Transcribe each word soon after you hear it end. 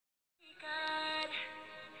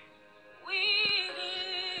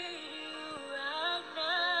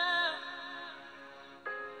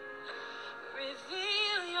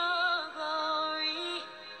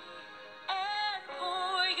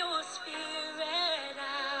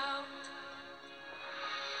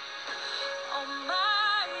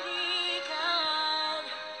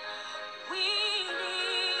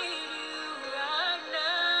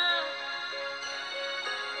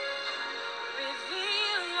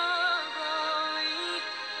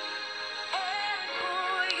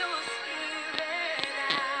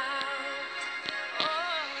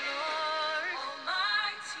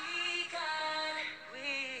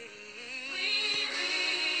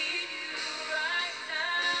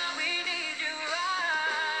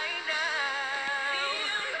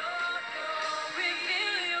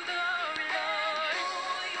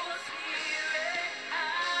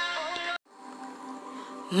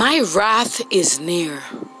My wrath is near.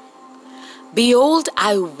 Behold,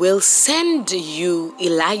 I will send you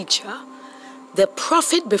Elijah, the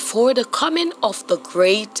prophet, before the coming of the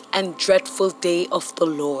great and dreadful day of the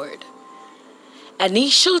Lord. And he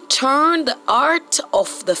shall turn the heart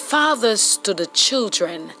of the fathers to the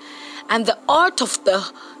children, and the heart of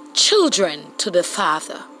the children to the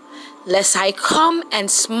father, lest I come and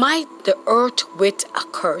smite the earth with a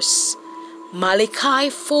curse. Malachi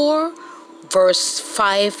 4, verse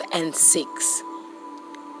 5 and 6.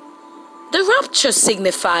 The rapture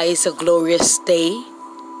signifies a glorious day.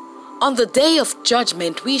 On the day of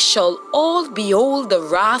judgment, we shall all behold the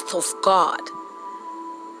wrath of God.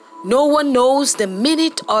 No one knows the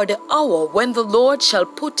minute or the hour when the Lord shall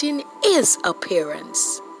put in his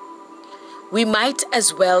appearance. We might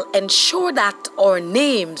as well ensure that our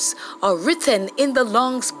names are written in the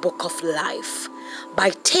Lamb's book of life by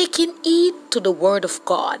taking heed to the word of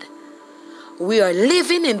God. We are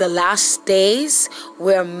living in the last days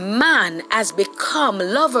where man has become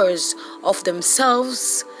lovers of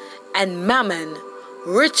themselves and mammon,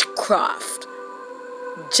 witchcraft,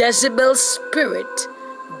 Jezebel's spirit,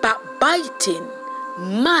 backbiting,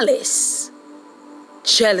 malice,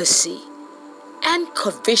 jealousy, and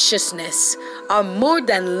covetousness are more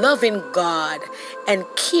than loving God and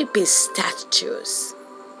keep his statutes.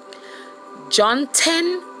 John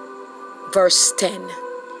 10, verse 10.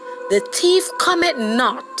 The thief cometh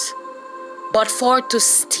not, but for to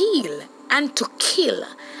steal and to kill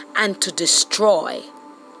and to destroy.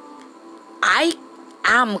 I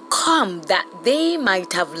am come that they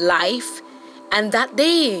might have life, and that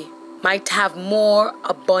they might have more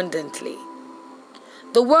abundantly.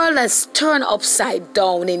 The world has turned upside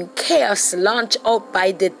down in chaos launched out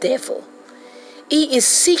by the devil. He is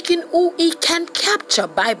seeking who he can capture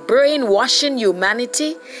by brainwashing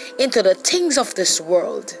humanity into the things of this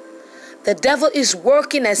world. The devil is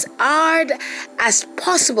working as hard as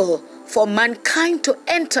possible for mankind to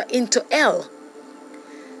enter into hell.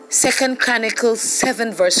 2 Chronicles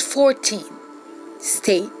 7 verse 14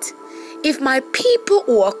 state, if my people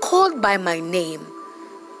who are called by my name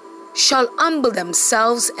shall humble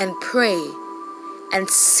themselves and pray and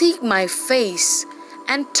seek my face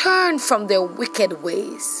and turn from their wicked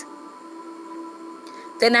ways,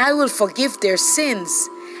 then I will forgive their sins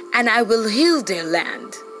and I will heal their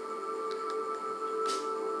land.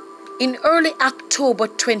 In early October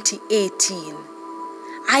 2018,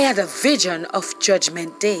 I had a vision of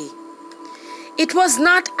Judgment Day. It was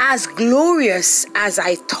not as glorious as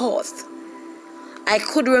I thought. I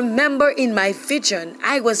could remember in my vision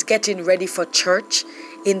I was getting ready for church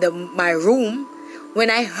in my room when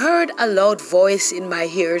I heard a loud voice in my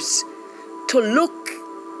ears to look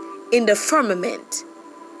in the firmament.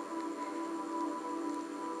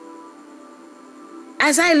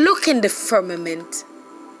 As I look in the firmament,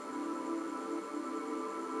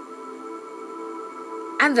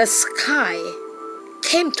 and the sky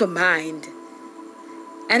came to mind.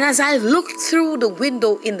 And as I looked through the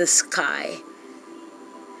window in the sky,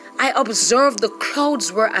 I observed the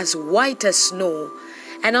clouds were as white as snow,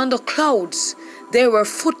 and on the clouds there were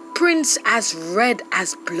footprints as red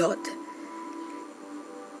as blood.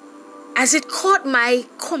 As it caught my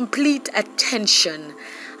complete attention,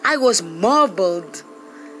 I was marveled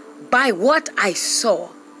by what I saw.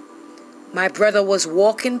 My brother was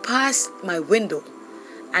walking past my window,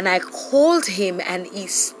 and I called him and he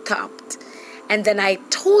stopped. And then I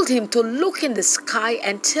told him to look in the sky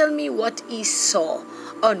and tell me what he saw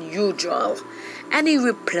unusual. And he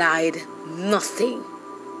replied, nothing.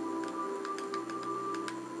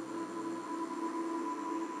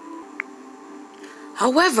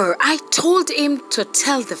 However, I told him to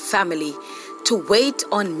tell the family to wait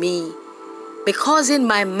on me, because in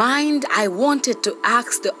my mind I wanted to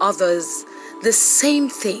ask the others the same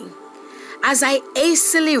thing. As I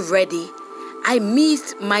hastily ready, I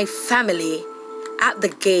meet my family at the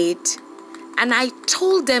gate, and I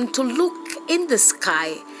told them to look in the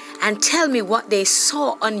sky and tell me what they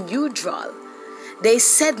saw unusual. They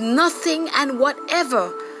said nothing, and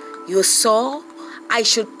whatever you saw, I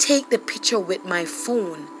should take the picture with my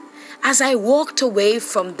phone. As I walked away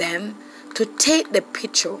from them to take the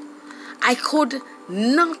picture, I could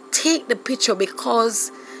not take the picture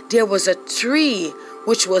because there was a tree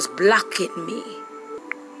which was blocking me.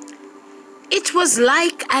 It was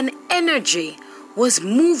like an energy was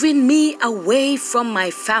moving me away from my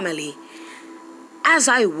family. As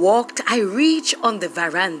I walked, I reached on the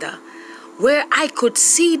veranda where I could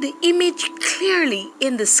see the image clearly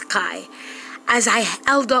in the sky. As I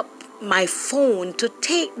held up my phone to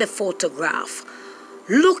take the photograph,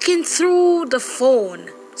 looking through the phone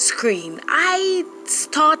screen, I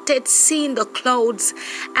started seeing the clouds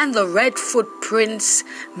and the red footprints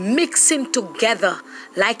mixing together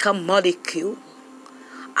like a molecule.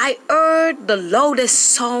 I heard the loudest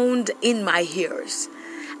sound in my ears.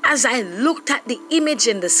 As I looked at the image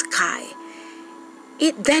in the sky,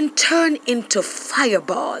 it then turned into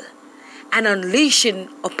fireball and unleashing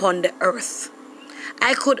upon the earth.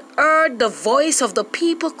 I could hear the voice of the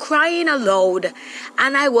people crying aloud,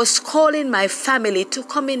 and I was calling my family to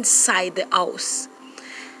come inside the house.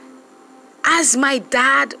 As my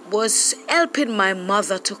dad was helping my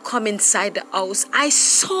mother to come inside the house, I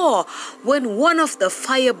saw when one of the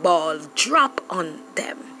fireballs dropped on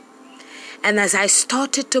them. And as I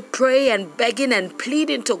started to pray and begging and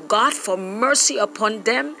pleading to God for mercy upon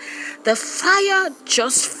them, the fire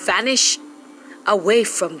just vanished away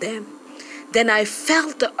from them. Then I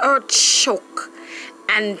felt the earth shook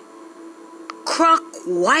and crack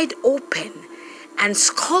wide open, and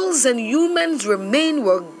skulls and humans' remains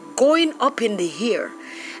were going up in the air,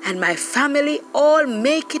 and my family all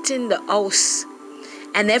make it in the house,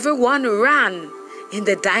 and everyone ran in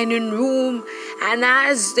the dining room. And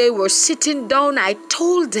as they were sitting down, I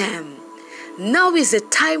told them, now is the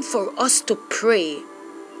time for us to pray.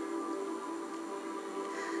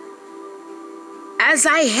 As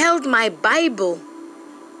I held my Bible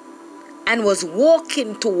and was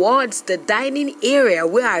walking towards the dining area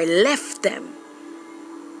where I left them,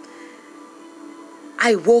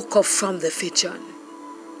 I woke up from the vision.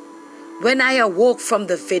 When I awoke from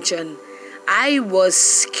the vision, I was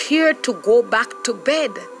scared to go back to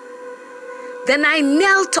bed. Then I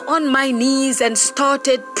knelt on my knees and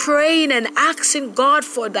started praying and asking God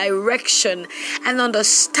for direction and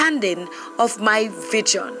understanding of my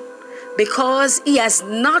vision, because He has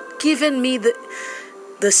not given me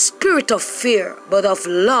the spirit of fear, but of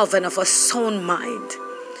love and of a sound mind.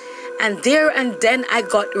 And there and then I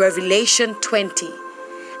got Revelation 20.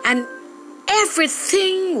 And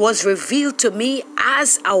everything was revealed to me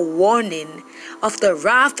as a warning of the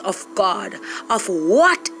wrath of God, of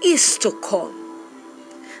what is to come.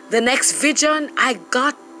 The next vision I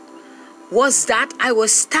got was that I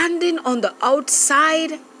was standing on the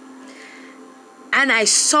outside, and I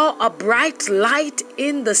saw a bright light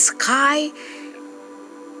in the sky.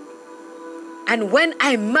 And when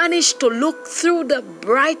I managed to look through the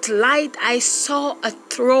bright light, I saw a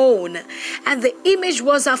throne, and the image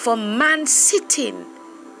was of a man sitting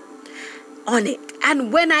on it.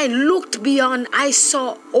 And when I looked beyond, I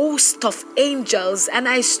saw a host of angels, and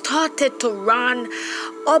I started to run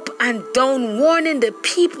up and down, warning the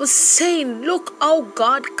people, saying, look how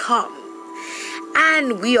God come,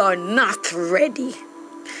 and we are not ready.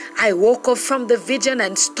 I woke up from the vision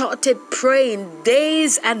and started praying.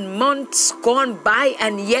 Days and months gone by,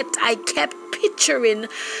 and yet I kept picturing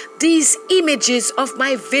these images of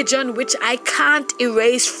my vision, which I can't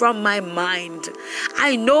erase from my mind.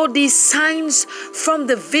 I know these signs from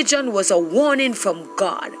the vision was a warning from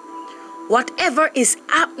God. Whatever is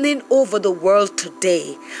happening over the world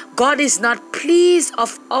today, God is not pleased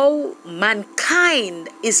of how mankind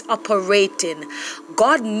is operating.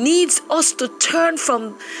 God needs us to turn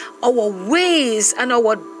from our ways and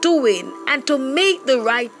our doing and to make the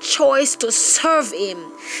right choice to serve Him.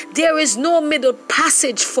 There is no middle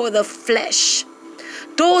passage for the flesh.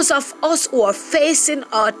 Those of us who are facing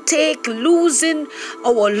or losing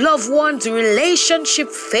our loved ones, relationship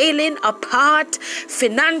failing apart,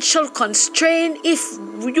 financial constraint, if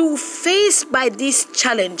you faced by these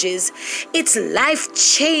challenges, it's life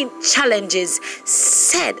challenges,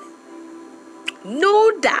 said,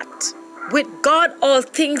 know that with God all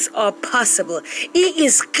things are possible. He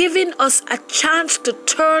is giving us a chance to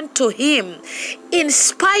turn to Him in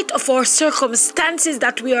spite of our circumstances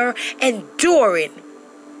that we are enduring.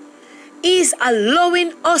 Is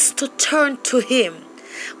allowing us to turn to Him.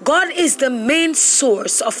 God is the main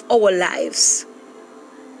source of our lives.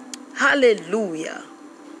 Hallelujah.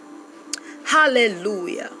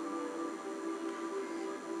 Hallelujah.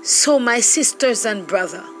 So my sisters and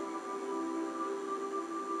brothers,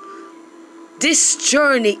 this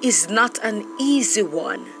journey is not an easy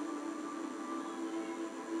one.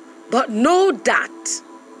 But know that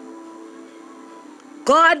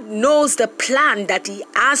God knows the plan that He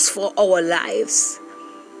has for our lives.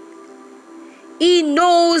 He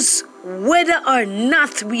knows whether or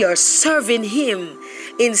not we are serving Him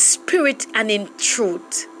in spirit and in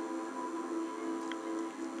truth.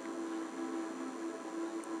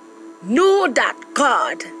 Know that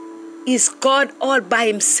God is God all by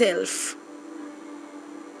Himself.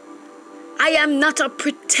 I am not a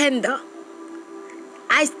pretender.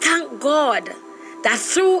 I thank God that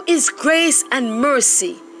through His grace and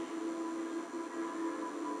mercy,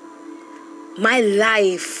 my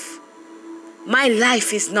life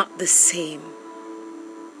is not the same.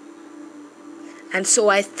 And so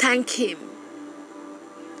I thank him.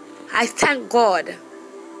 I thank God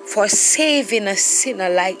for saving a sinner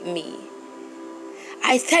like me.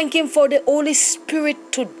 I thank him for the Holy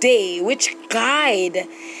Spirit today, which guide,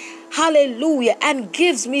 hallelujah, and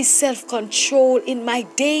gives me self-control in my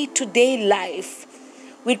day-to-day life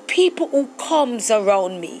with people who comes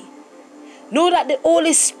around me. Know that the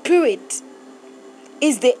Holy Spirit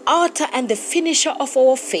is the author and the finisher of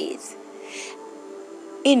our faith,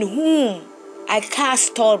 in whom I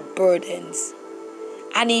cast all burdens,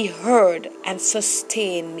 and he heard and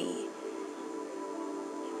sustained me.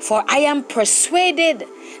 For I am persuaded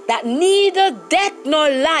that neither death nor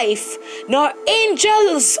life, nor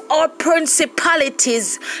angels or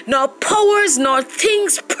principalities, nor powers, nor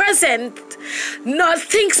things present, nor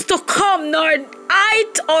things to come, nor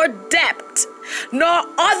height or depth, nor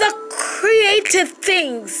other created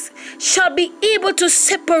things shall be able to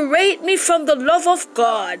separate me from the love of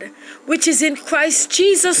God, which is in Christ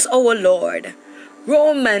Jesus our Lord.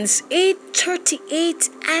 Romans 8:38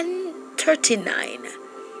 and 39.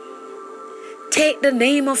 Take the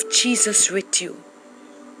name of Jesus with you.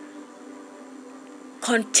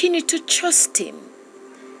 Continue to trust him,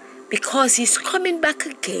 because he's coming back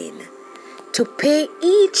again to pay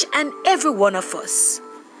each and every one of us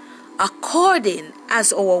according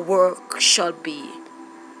as our work shall be.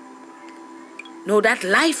 Know that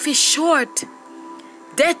life is short,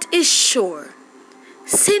 death is sure,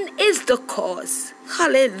 sin is the cause,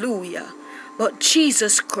 hallelujah, but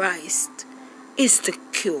Jesus Christ is the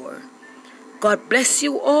cure. God bless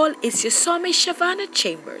you all. It's your Psalmist Chavanna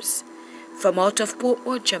Chambers from out of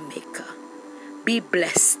Portmore, Jamaica. Be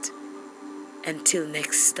blessed until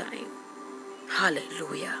next time.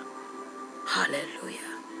 Hallelujah.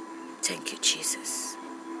 Hallelujah. Thank you, Jesus.